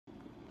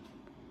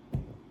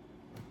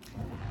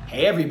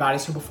Hey everybody,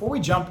 so before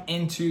we jump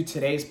into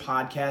today's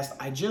podcast,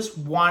 I just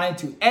wanted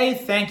to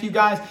thank you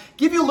guys,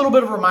 give you a little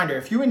bit of a reminder.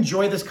 If you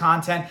enjoy this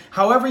content,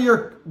 however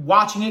you're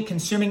watching it,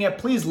 consuming it,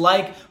 please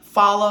like,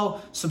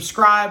 follow,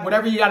 subscribe,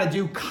 whatever you got to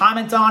do,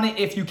 comment on it.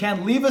 If you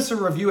can, leave us a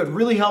review. It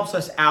really helps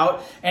us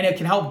out and it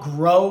can help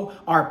grow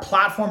our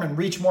platform and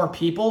reach more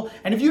people.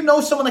 And if you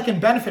know someone that can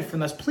benefit from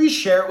this, please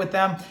share it with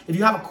them. If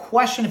you have a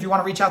question, if you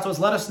want to reach out to us,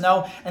 let us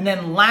know. And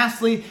then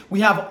lastly,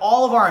 we have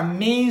all of our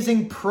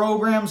amazing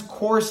programs,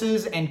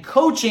 courses, and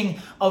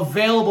coaching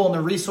available in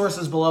the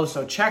resources below.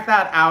 So check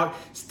that out.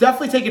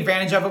 Definitely take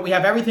advantage of it. We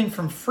have everything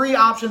from free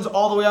options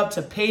all the way up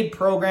to paid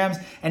programs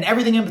and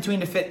everything in between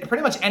to fit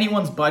pretty much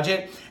anyone's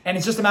budget. And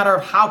it's just a matter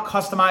of how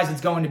customized it's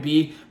going to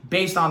be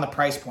based on the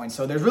price point.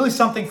 So there's really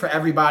something for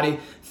everybody.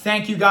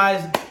 Thank you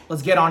guys.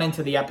 Let's get on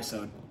into the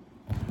episode.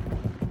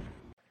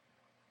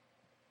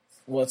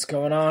 What's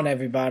going on,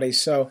 everybody?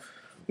 So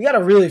we got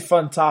a really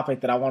fun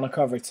topic that I want to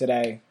cover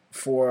today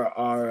for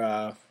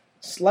our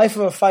Life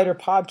of a Fighter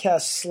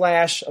podcast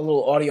 / a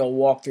little audio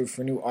walkthrough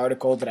for a new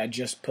article that I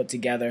just put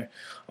together.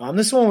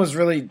 This one was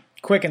really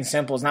quick and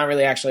simple. It's not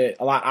really actually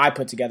a lot I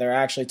put together.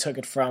 I actually took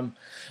it from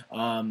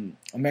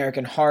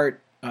American Heart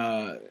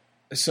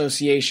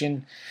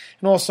Association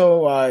and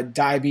also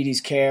Diabetes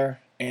Care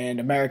and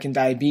American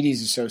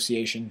Diabetes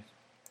Association.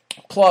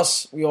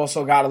 Plus, we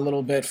also got a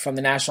little bit from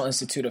the National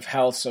Institute of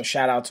Health, so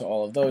shout out to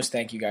all of those.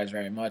 Thank you guys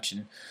very much.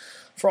 And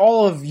for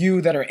all of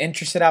you that are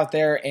interested out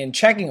there in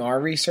checking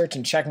our research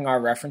and checking our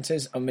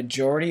references, a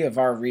majority of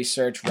our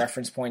research,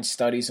 reference points,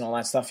 studies, and all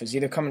that stuff is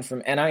either coming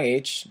from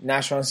NIH,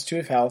 National Institute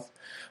of Health,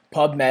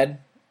 PubMed,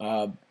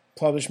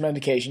 published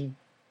medication,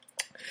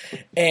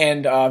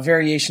 and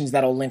variations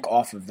that'll link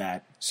off of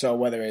that. So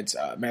whether it's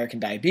American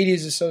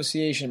Diabetes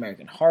Association,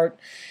 American Heart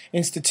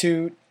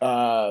Institute,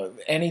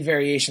 any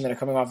variation that are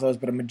coming off those,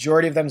 but a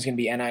majority of them is going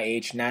to be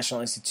NIH,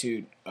 National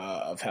Institute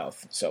of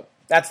Health. So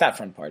that's that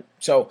fun part.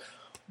 So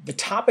the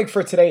topic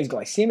for today is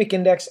glycemic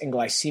index and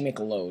glycemic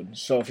load.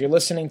 So if you're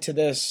listening to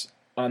this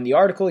on the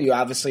article, you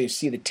obviously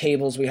see the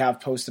tables we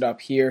have posted up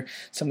here,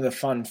 some of the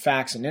fun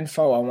facts and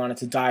info. I wanted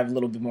to dive a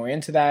little bit more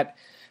into that.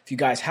 If you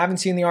guys haven't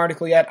seen the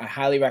article yet, I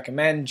highly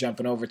recommend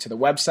jumping over to the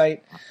website,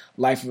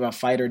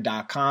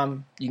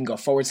 lifeofafighter.com. You can go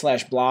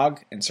 /blog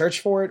and search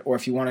for it, or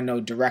if you want to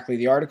know directly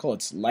the article,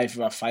 it's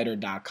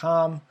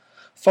lifeofafighter.com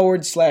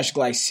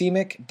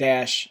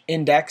 /glycemic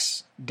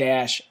index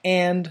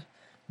and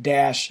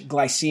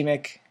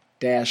glycemic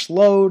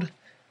load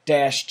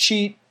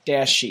cheat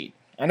sheet.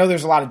 I know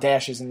there's a lot of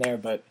dashes in there,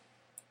 but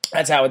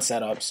that's how it's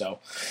set up, so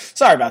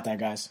sorry about that,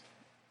 guys.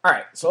 All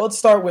right, so let's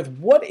start with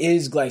what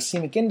is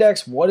glycemic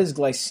index, what is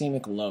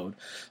glycemic load?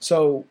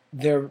 So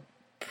they're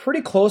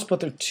pretty close,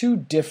 but they're two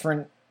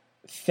different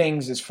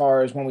things as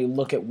far as when we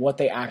look at what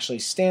they actually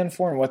stand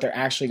for and what they're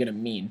actually going to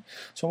mean.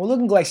 So when we're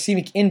looking at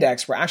glycemic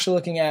index, we're actually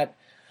looking at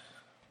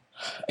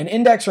an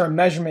index or a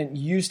measurement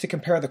used to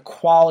compare the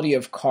quality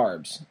of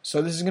carbs.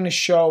 So this is going to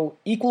show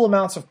equal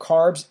amounts of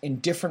carbs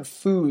in different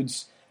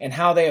foods and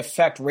how they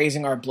affect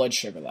raising our blood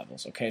sugar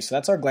levels. Okay, so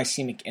that's our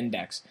glycemic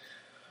index.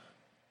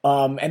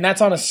 And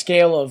that's on a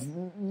scale of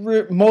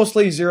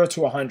mostly 0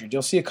 to 100.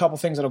 You'll see a couple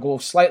things that'll go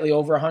slightly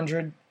over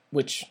 100,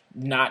 which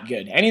not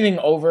good. Anything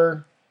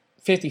over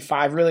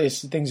 55 really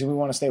is the things that we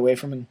want to stay away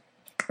from, and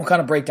we'll kind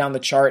of break down the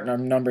chart and our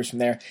numbers from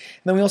there. And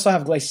then we also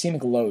have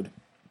glycemic load,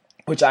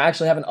 which I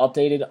actually haven't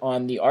updated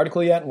on the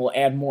article yet, and we'll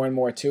add more and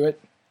more to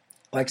it.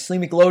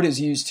 Glycemic load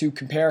is used to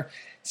compare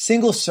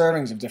single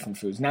servings of different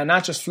foods. Now,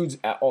 not just foods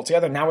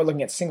altogether. Now we're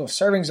looking at single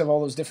servings of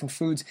all those different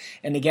foods,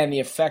 and again, the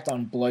effect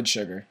on blood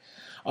sugar.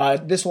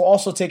 This will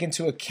also take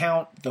into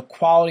account the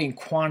quality and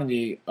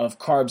quantity of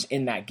carbs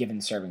in that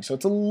given serving. So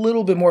it's a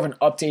little bit more of an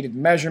updated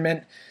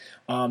measurement.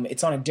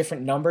 It's on a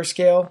different number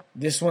scale.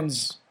 This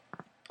one's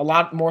a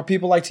lot more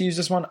people like to use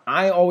this one.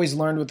 I always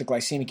learned with the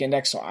glycemic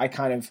index, so I'm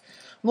a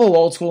little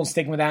old school and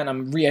sticking with that, and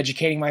I'm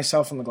re-educating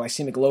myself on the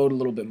glycemic load a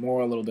little bit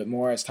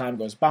more as time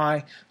goes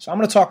by. So I'm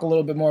going to talk a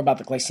little bit more about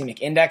the glycemic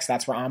index.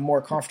 That's where I'm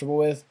more comfortable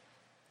with.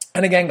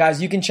 And again,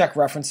 guys, you can check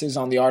references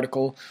on the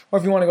article, or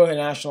if you want to go to the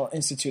National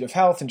Institute of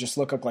Health and just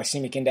look up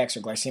glycemic index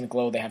or glycemic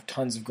load, they have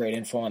tons of great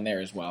info on there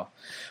as well.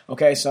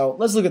 Okay, so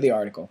let's look at the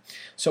article.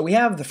 So we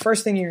have the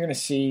first thing you're going to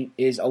see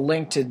is a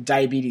link to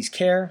Diabetes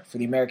Care for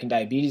the American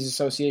Diabetes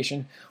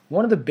Association.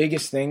 One of the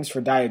biggest things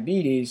for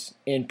diabetes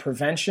in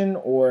prevention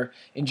or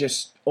in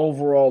just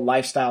overall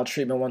lifestyle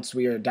treatment once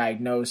we are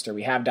diagnosed or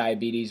we have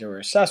diabetes or we're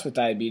assessed with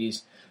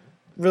diabetes,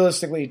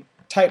 realistically,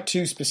 Type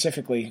 2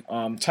 specifically,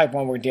 Type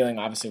 1 we're dealing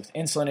obviously with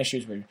insulin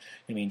issues, we're going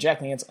to be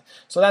injecting insulin.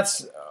 So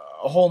that's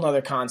a whole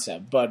nother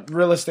concept. But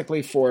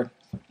realistically for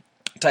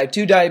Type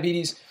 2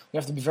 diabetes, we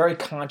have to be very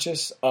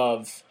conscious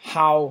of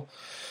how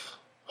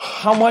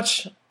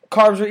much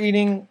carbs we're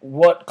eating,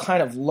 what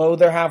kind of load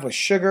they have with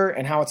sugar,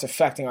 and how it's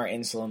affecting our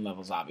insulin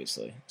levels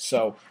obviously.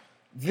 So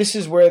this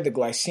is where the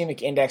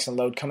glycemic index and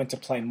load come into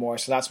play more.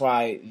 So that's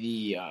why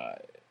the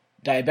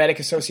Diabetic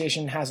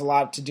Association has a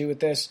lot to do with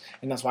this,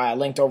 and that's why I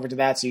linked over to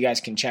that so you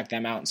guys can check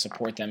them out and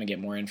support them and get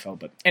more info.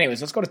 But anyways,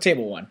 let's go to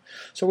Table 1.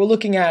 So we're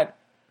looking at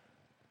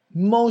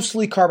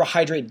mostly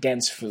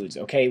carbohydrate-dense foods,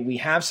 okay? We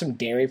have some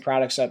dairy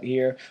products up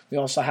here. We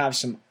also have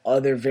some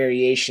other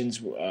variations,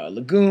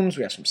 legumes.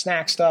 We have some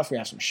snack stuff. We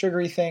have some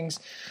sugary things.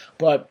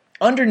 But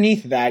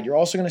underneath that, you're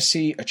also going to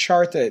see a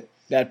chart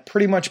that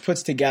pretty much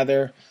puts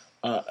together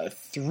a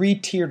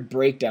three-tiered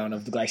breakdown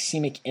of the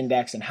glycemic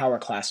index and how we're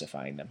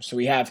classifying them. So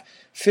we have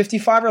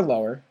 55 or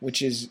lower,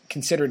 which is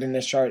considered in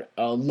this chart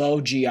a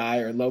low GI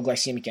or low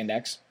glycemic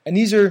index. And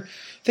these are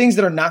things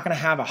that are not going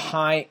to have a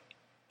high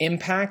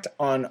impact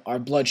on our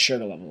blood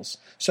sugar levels,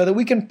 so that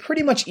we can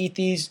pretty much eat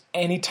these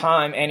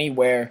anytime,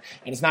 anywhere,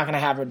 and it's not going to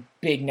have a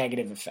big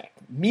negative effect.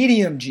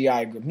 Medium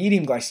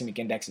glycemic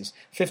index is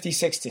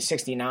 56 to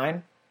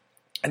 69,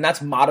 and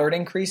that's moderate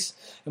increase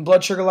in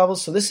blood sugar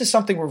levels. So this is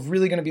something we're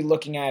really going to be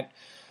looking at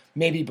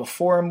maybe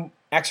before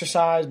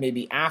exercise,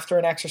 maybe after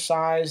an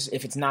exercise,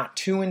 if it's not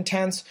too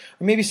intense,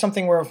 or maybe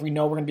something where if we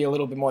know we're going to be a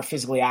little bit more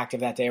physically active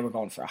that day, we're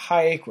going for a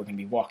hike, we're going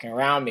to be walking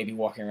around, maybe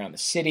walking around the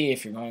city,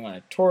 if you're going on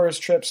a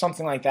tourist trip,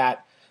 something like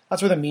that.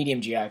 That's where the medium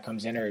GI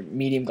comes in, or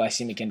medium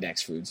glycemic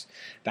index foods.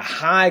 The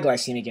high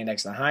glycemic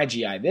index, the high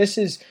GI, this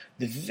is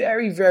the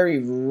very, very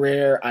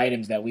rare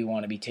items that we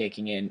want to be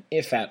taking in,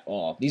 if at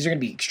all. These are going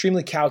to be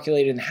extremely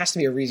calculated, and there has to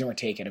be a reason we're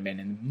taking them in.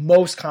 And the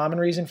most common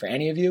reason for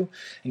any of you,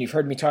 and you've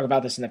heard me talk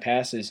about this in the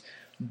past, is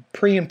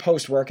pre and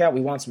post workout, we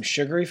want some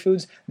sugary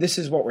foods. This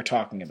is what we're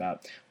talking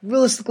about.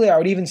 Realistically, I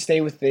would even stay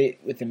with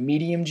the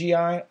medium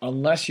GI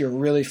unless you're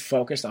really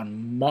focused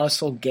on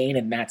muscle gain,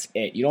 and that's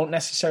it. You don't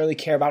necessarily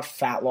care about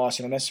fat loss.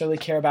 You don't necessarily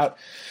care about,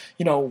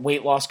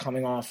 weight loss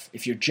coming off.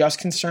 If you're just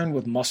concerned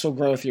with muscle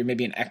growth, you're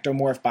maybe an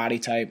ectomorph body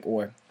type,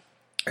 or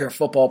you're a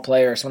football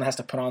player, or someone has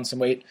to put on some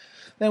weight,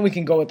 then we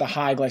can go with the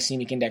high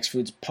glycemic index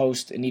foods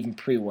post and even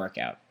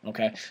pre-workout.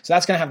 Okay, so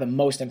that's going to have the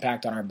most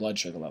impact on our blood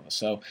sugar levels.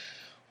 So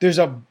there's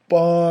a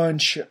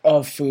bunch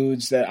of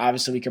foods that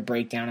obviously we could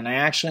break down, and I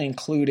actually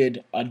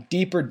included a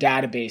deeper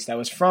database that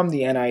was from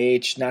the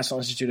NIH, National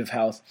Institute of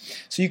Health.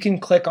 So you can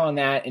click on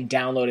that and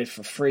download it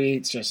for free.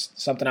 It's just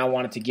something I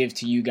wanted to give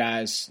to you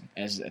guys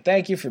as a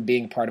thank you for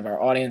being part of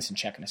our audience and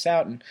checking us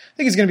out, and I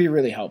think it's going to be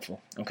really helpful,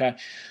 okay?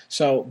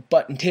 So,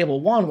 but in Table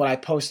 1, what I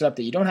posted up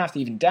that you don't have to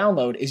even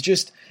download is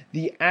just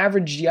the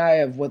average GI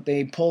of what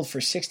they pulled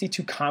for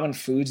 62 common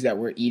foods that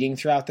we're eating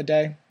throughout the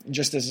day,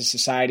 just as a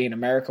society in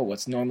America,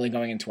 what's normally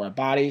going into our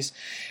bodies.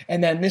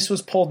 And then this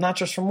was pulled not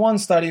just from one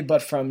study,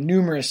 but from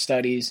numerous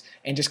studies,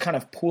 and just kind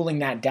of pooling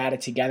that data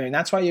together. And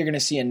that's why you're going to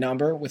see a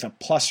number with a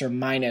plus or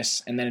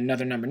minus and then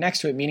another number next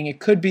to it, meaning it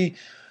could be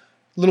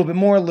a little bit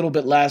more, a little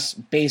bit less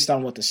based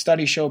on what the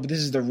study showed, but this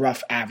is the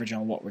rough average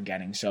on what we're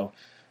getting. So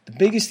the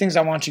biggest things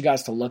I want you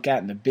guys to look at,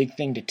 and the big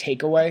thing to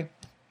take away,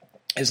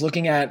 is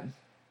looking at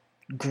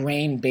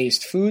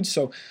grain-based foods.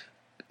 So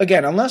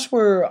again, unless we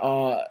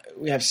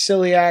have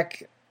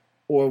celiac,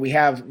 or we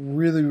have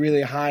really,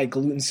 really high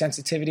gluten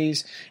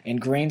sensitivities and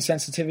grain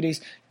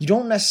sensitivities, you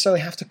don't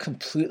necessarily have to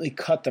completely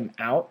cut them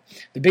out.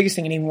 The biggest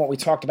thing, and even what we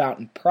talked about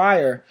in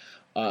prior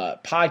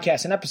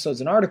podcasts and episodes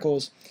and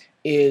articles,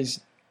 is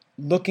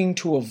looking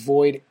to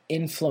avoid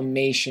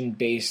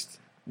inflammation-based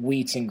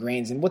wheats and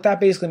grains. And what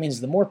that basically means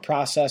is the more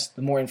processed,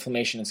 the more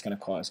inflammation it's going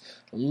to cause.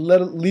 The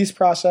least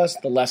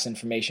processed, the less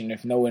inflammation,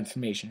 if no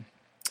inflammation.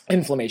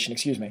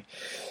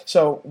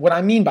 So what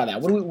I mean by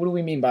that, what do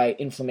we mean by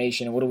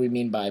inflammation, and what do we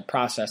mean by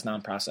processed,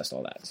 non-processed,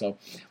 all that? So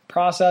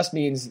processed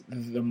means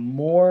the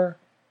more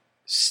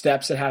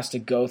steps it has to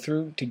go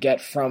through to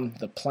get from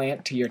the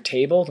plant to your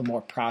table, the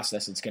more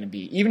processed it's going to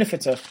be, even if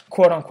it's a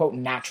quote-unquote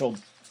natural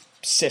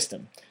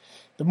system.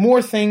 The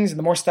more things and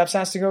the more steps it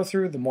has to go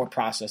through, the more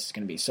processed it's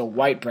going to be. So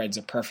white bread's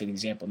a perfect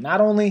example.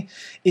 Not only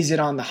is it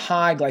on the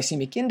high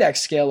glycemic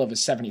index scale of a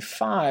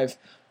 75,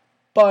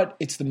 but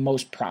it's the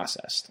most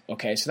processed,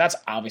 okay? So that's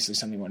obviously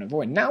something we want to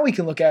avoid. Now we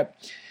can look at,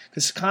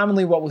 because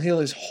commonly what we'll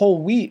hear is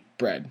whole wheat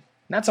bread. And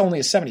that's only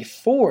a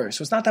 74,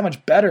 so it's not that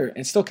much better, and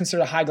it's still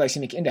considered a high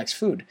glycemic index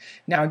food.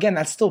 Now again,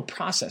 that's still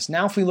processed.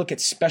 Now if we look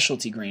at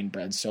specialty grain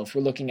breads, so if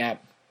we're looking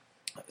at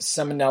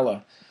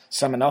salmonella,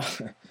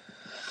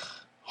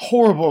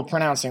 horrible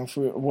pronouncing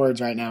words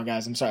right now,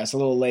 guys. I'm sorry, it's a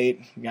little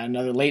late. We got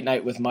another late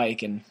night with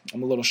Mike, and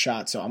I'm a little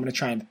shot, so I'm going to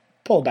try and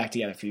pull it back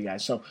together for you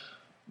guys. So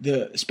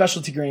the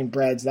specialty grain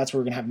breads, that's where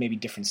we're going to have maybe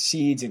different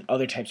seeds and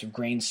other types of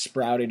grains,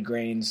 sprouted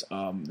grains.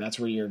 That's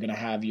where you're going to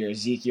have your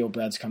Ezekiel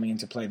breads coming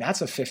into play.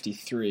 That's a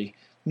 53,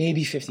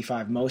 maybe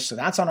 55 most. So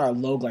that's on our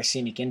low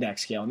glycemic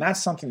index scale, and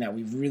that's something that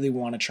we really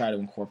want to try to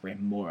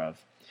incorporate more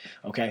of.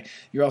 Okay,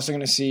 you're also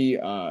going to see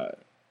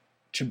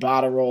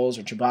ciabatta rolls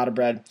or ciabatta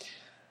bread.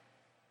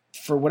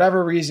 For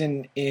whatever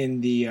reason,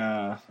 in the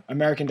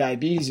American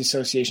Diabetes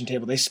Association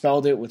table, they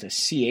spelled it with a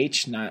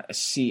CH, not a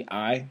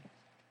CI.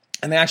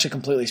 And they actually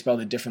completely spelled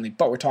it differently.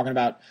 But we're talking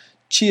about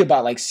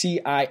ciabatta, like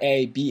C-I-A-B-A-T-T-A.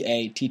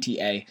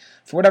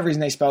 For whatever reason,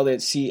 they spelled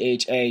it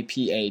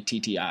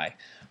C-H-A-P-A-T-T-I.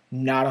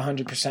 Not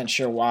 100%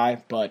 sure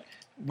why, but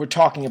we're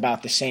talking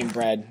about the same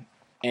bread.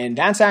 And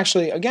that's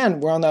actually, again,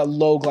 we're on that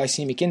low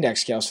glycemic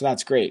index scale, so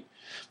that's great.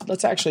 But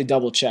let's actually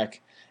double check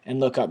and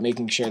look up,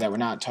 making sure that we're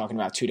not talking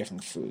about two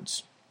different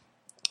foods.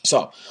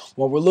 So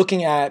what we're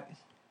looking at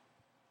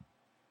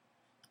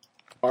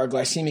our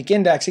glycemic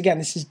index, again,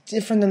 this is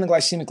different than the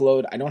glycemic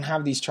load. I don't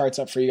have these charts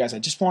up for you guys. I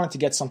just wanted to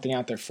get something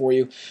out there for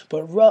you.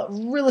 But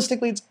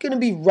realistically, it's going to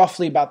be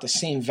roughly about the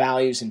same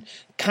values and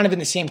kind of in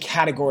the same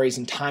categories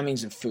and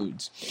timings of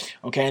foods.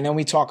 Okay, and then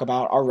we talk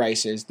about our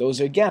rices. Those,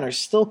 again, are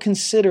still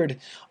considered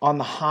on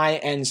the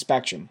high-end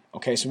spectrum.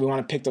 Okay, so we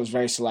want to pick those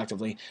very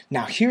selectively.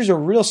 Now, here's a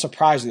real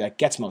surprise that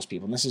gets most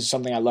people, and this is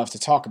something I love to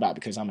talk about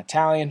because I'm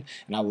Italian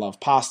and I love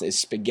pasta, is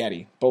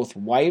spaghetti. Both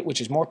white, which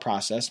is more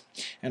processed,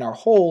 and our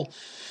whole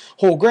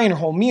grain or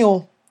whole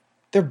meal,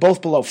 they're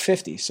both below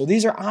 50. So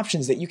these are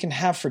options that you can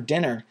have for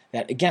dinner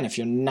that, again, if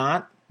you're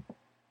not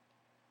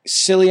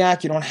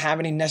celiac, you don't have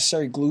any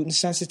necessary gluten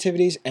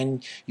sensitivities,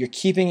 and you're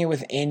keeping it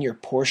within your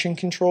portion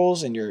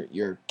controls and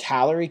your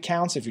calorie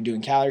counts, if you're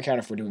doing calorie count,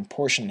 if we're doing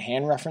portion and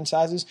hand reference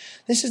sizes,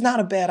 this is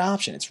not a bad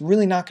option. It's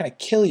really not going to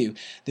kill you.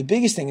 The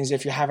biggest thing is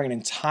if you're having an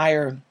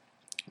entire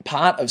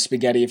pot of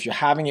spaghetti, if you're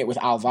having it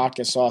with al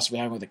vodka sauce, if you're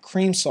having it with a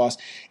cream sauce,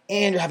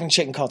 and you're having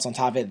chicken cutlets on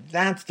top of it,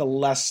 that's the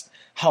less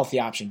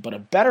healthy option. But a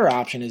better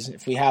option is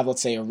if we have,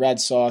 let's say, a red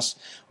sauce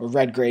or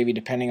red gravy,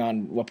 depending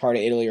on what part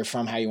of Italy you're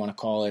from, how you want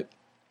to call it,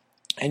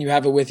 and you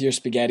have it with your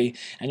spaghetti,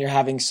 and you're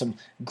having some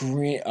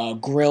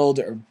grilled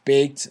or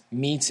baked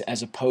meats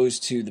as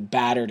opposed to the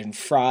battered and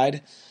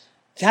fried,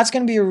 that's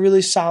going to be a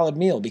really solid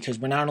meal because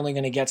we're not only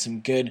going to get some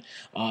good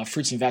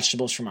fruits and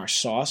vegetables from our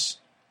sauce,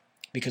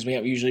 because we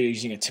have usually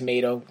using a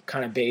tomato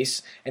kind of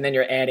base, and then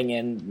you're adding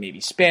in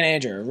maybe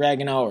spinach or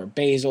oregano or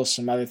basil,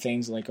 some other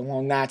things like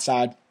along that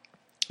side.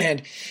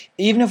 And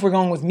even if we're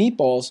going with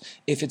meatballs,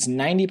 if it's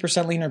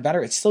 90% lean or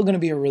better, it's still going to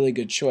be a really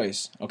good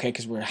choice, okay,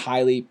 because we're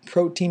highly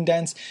protein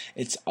dense.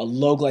 It's a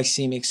low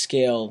glycemic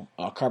scale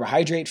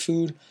carbohydrate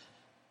food,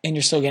 and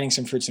you're still getting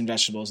some fruits and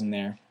vegetables in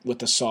there with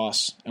the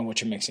sauce and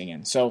what you're mixing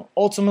in. So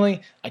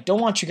ultimately, I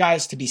don't want you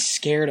guys to be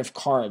scared of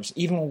carbs,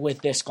 even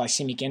with this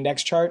glycemic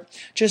index chart.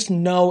 Just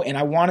know, and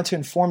I wanted to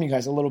inform you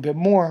guys a little bit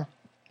more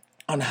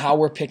on how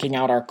we're picking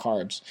out our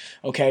carbs.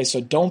 Okay,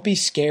 so don't be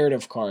scared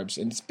of carbs.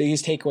 And the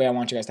biggest takeaway I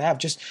want you guys to have,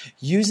 just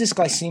use this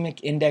glycemic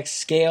index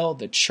scale,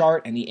 the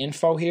chart, and the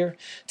info here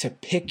to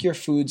pick your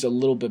foods a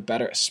little bit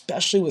better,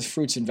 especially with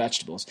fruits and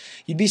vegetables.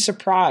 You'd be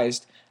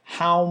surprised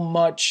how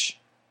much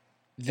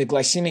the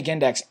glycemic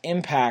index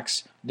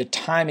impacts the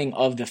timing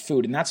of the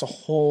food. And that's a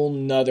whole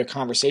nother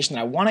conversation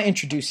that I want to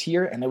introduce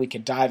here, and then we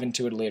could dive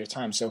into it at a later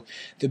time. So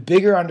the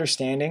bigger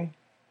understanding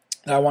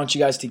that I want you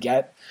guys to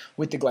get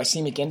with the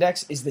glycemic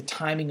index is the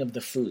timing of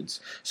the foods.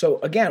 So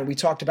again, we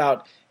talked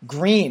about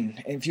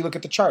green. If you look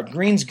at the chart,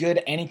 green's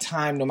good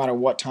anytime, no matter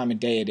what time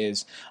of day it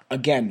is.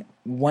 Again,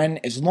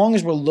 as long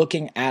as we're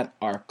looking at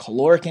our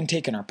caloric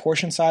intake and our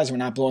portion size, we're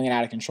not blowing it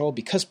out of control.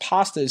 Because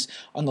pasta's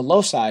on the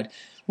low side,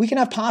 we can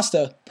have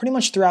pasta pretty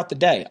much throughout the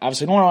day.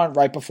 Obviously, we don't want it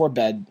right before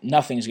bed.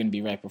 Nothing is going to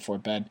be right before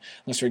bed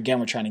unless we're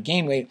trying to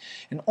gain weight.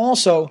 And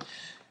also,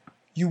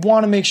 you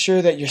want to make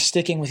sure that you're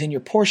sticking within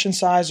your portion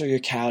size or your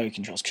calorie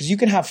controls, because you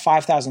can have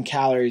 5,000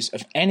 calories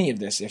of any of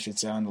this. If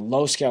it's on the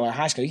low scale or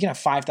high scale, you can have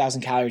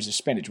 5,000 calories of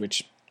spinach,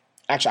 which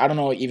actually I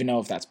don't even know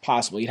if that's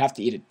possible. You'd have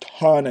to eat a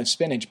ton of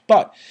spinach.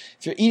 But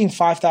if you're eating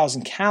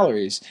 5,000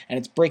 calories and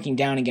it's breaking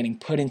down and getting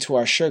turned into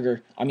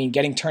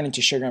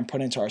sugar and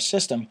put into our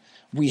system,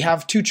 we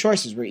have two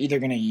choices. We're either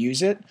going to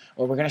use it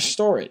or we're going to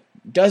store it.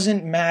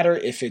 Doesn't matter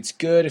if it's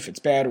good, if it's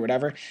bad, or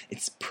whatever.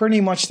 It's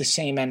pretty much the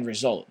same end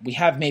result. We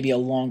have maybe a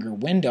longer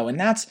window. And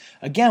that's,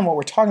 again, what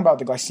we're talking about,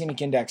 the glycemic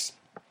index,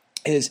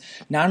 is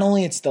not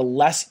only it's the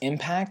less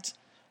impact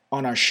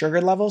on our sugar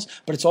levels,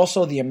 but it's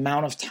also the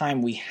amount of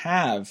time we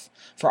have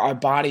for our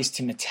bodies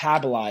to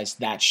metabolize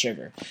that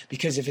sugar.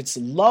 Because if it's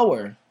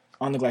lower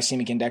on the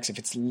glycemic index, if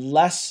it's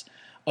less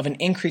of an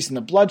increase in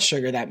the blood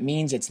sugar, that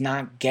means it's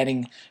not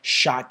getting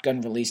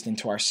shotgun released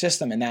into our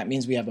system, and that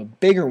means we have a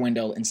bigger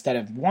window. Instead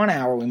of 1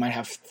 hour, we might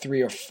have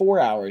 3 or 4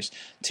 hours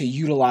to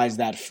utilize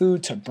that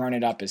food to burn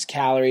it up as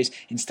calories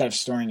instead of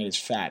storing it as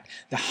fat.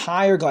 The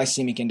higher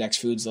glycemic index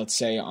foods, let's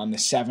say on the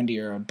 70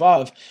 or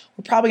above,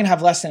 we're probably going to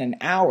have less than an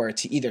hour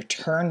to either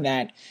turn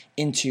that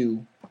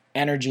into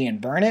energy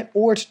and burn it,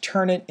 or to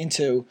turn it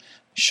into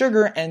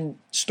sugar and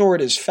store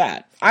it as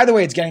fat. Either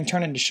way, it's getting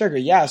turned into sugar,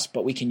 yes,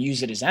 but we can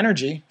use it as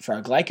energy for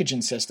our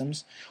glycogen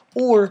systems,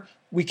 or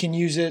we can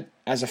use it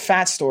as a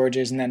fat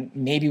storages, and then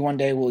maybe one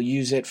day we'll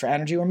use it for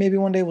energy, or maybe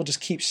one day we'll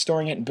just keep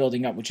storing it and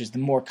building up, which is the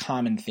more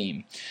common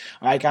theme.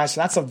 All right, guys,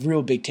 so that's a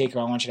real big takeaway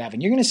I want you to have.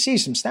 And you're going to see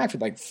some snack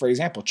food, like, for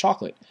example,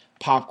 chocolate,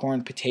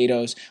 popcorn,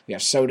 potatoes. We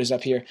have sodas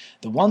up here.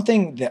 The one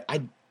thing that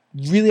I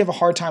really have a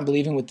hard time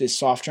believing with this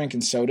soft drink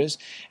and sodas,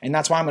 and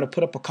that's why I'm going to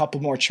put up a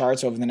couple more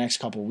charts over the next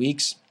couple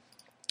weeks,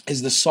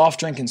 is the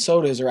soft drink and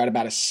sodas are at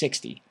about a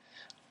 60.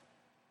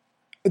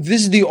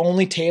 This is the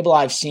only table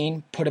I've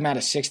seen put them at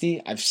a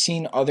 60. I've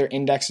seen other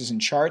indexes and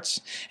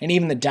charts, and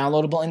even the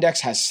downloadable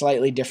index has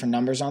slightly different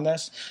numbers on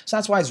this. So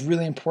that's why it's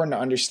really important to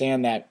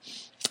understand that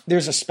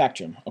there's a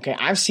spectrum. Okay,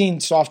 I've seen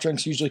soft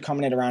drinks usually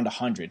coming in around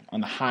 100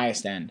 on the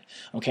highest end.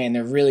 Okay, and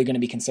they're really going to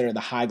be considered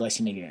the high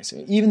glycemic index.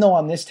 So even though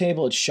on this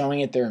table it's showing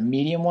it they're a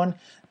medium one,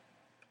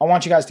 I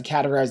want you guys to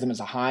categorize them as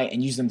a high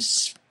and use them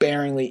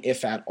sparingly,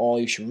 if at all.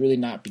 You should really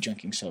not be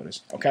drinking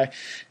sodas, okay?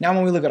 Now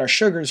when we look at our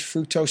sugars,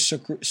 fructose,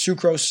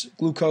 sucrose,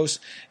 glucose,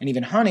 and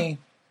even honey,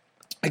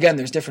 again,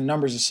 there's different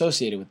numbers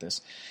associated with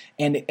this.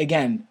 And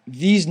again,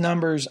 these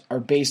numbers are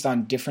based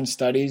on different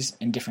studies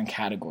and different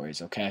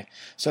categories, okay?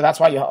 So that's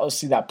why you'll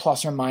see that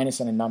plus or minus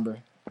in a number.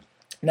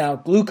 Now,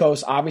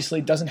 glucose obviously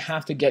doesn't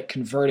have to get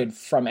converted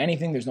from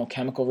anything. There's no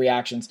chemical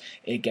reactions.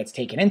 It gets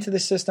taken into the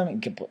system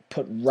and gets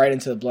put right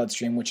into the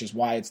bloodstream, which is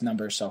why its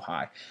number is so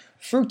high.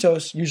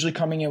 Fructose, usually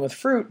coming in with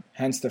fruit,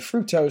 hence the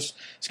fructose,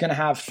 is going to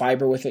have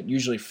fiber with it,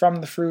 usually from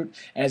the fruit,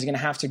 and is going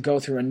to have to go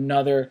through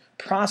another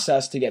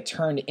process to get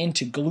turned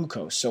into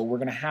glucose. So we're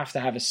going to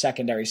have a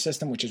secondary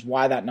system, which is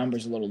why that number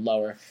is a little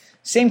lower.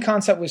 Same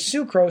concept with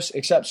sucrose,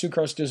 except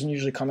sucrose doesn't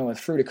usually come in with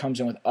fruit. It comes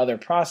in with other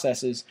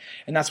processes,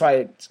 and that's why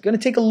it's going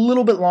to take a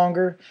little bit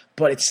longer,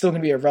 but it's still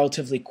going to be a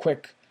relatively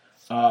quick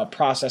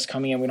process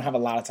coming in. We don't have a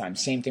lot of time.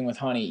 Same thing with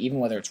honey, even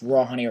whether it's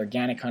raw honey,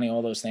 organic honey,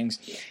 all those things.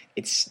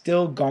 It's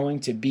still going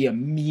to be a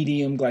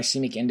medium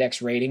glycemic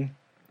index rating.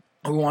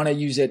 We want to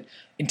use it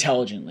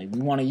intelligently. We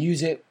want to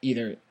use it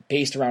either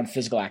based around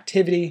physical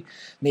activity,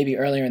 maybe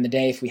earlier in the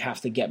day if we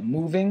have to get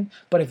moving.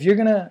 But if you're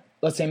going to,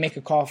 let's say, make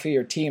a coffee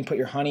or tea and put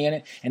your honey in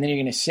it, and then you're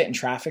going to sit in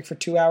traffic for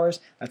 2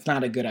 hours, that's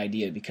not a good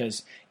idea,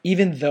 because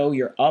even though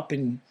you're up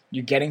and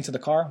you're getting to the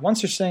car,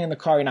 once you're sitting in the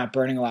car, you're not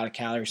burning a lot of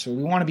calories. So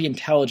we want to be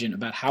intelligent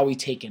about how we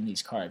take in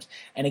these carbs.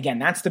 And again,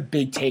 that's the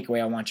big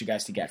takeaway I want you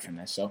guys to get from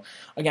this. So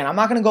again, I'm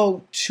not going to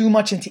go too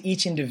much into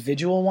each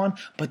individual one,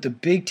 but the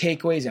big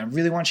takeaways, and I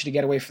really want you to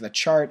get away from the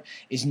chart,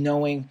 is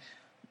knowing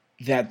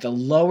that the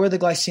lower the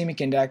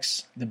glycemic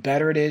index, the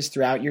better it is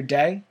throughout your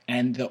day.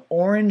 And the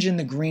orange and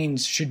the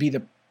greens should be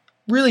the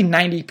really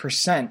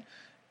 90%,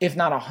 if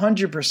not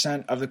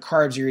 100% of the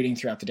carbs you're eating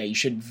throughout the day. You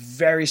should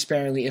very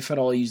sparingly, if at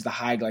all, use the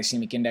high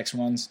glycemic index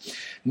ones.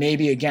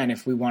 Maybe, again,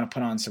 if we want to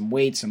put on some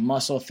weight, some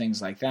muscle,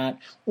 things like that.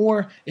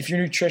 Or if your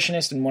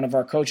nutritionist and one of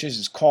our coaches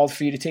is called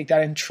for you to take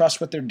that in, trust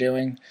what they're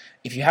doing.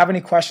 If you have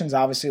any questions,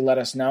 obviously let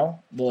us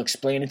know. We'll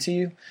explain it to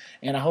you.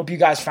 And I hope you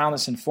guys found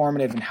this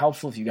informative and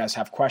helpful. If you guys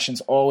have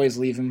questions, always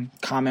leave them,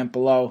 comment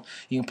below.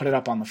 You can put it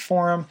up on the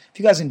forum. If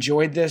you guys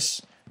enjoyed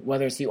this,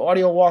 whether it's the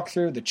audio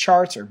walkthrough, the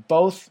charts, or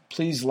both,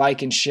 please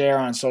like and share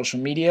on social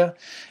media.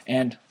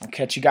 And I'll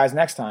catch you guys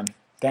next time.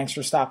 Thanks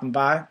for stopping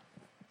by,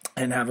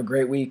 and have a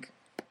great week.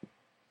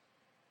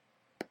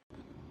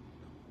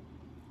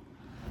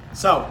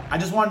 So I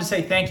just wanted to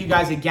say thank you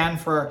guys again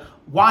for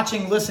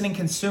watching, listening,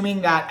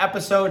 consuming that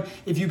episode.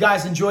 If you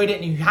guys enjoyed it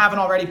and you haven't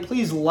already,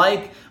 please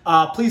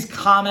please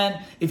comment.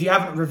 If you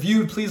haven't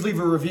reviewed, please leave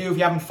a review. If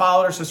you haven't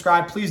followed or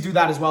subscribed, please do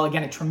that as well.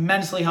 Again, it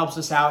tremendously helps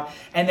us out.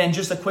 And then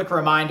just a quick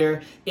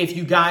reminder, if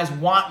you guys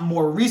want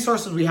more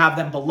resources, we have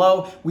them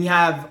below. We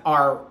have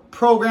our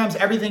programs,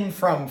 everything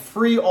from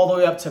free all the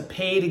way up to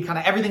paid and kind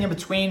of everything in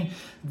between.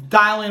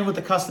 Dial in with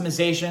the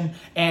customization,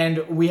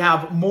 and we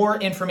have more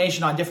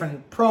information on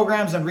different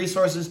programs and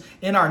resources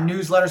in our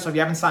newsletter. So if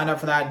you haven't signed up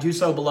for that, do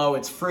so below.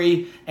 It's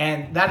free.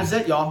 And that is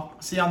it, y'all.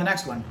 See you on the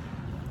next one.